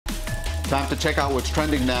Time to check out what's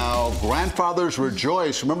trending now. Grandfathers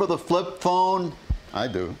rejoice. Remember the flip phone? I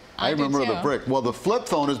do. I remember the brick. Well, the flip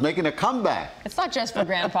phone is making a comeback. It's not just for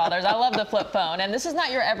grandfathers. I love the flip phone. And this is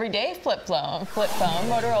not your everyday flip phone.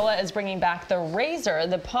 Motorola is bringing back the Razr.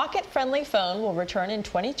 The pocket-friendly phone will return in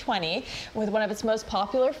 2020 with one of its most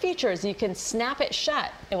popular features. You can snap it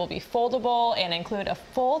shut. It will be foldable and include a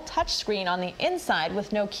full touchscreen on the inside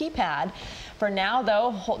with no keypad. For now,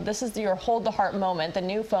 though, this is your hold-the-heart moment. The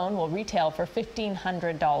new phone will retail for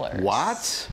 $1,500. What?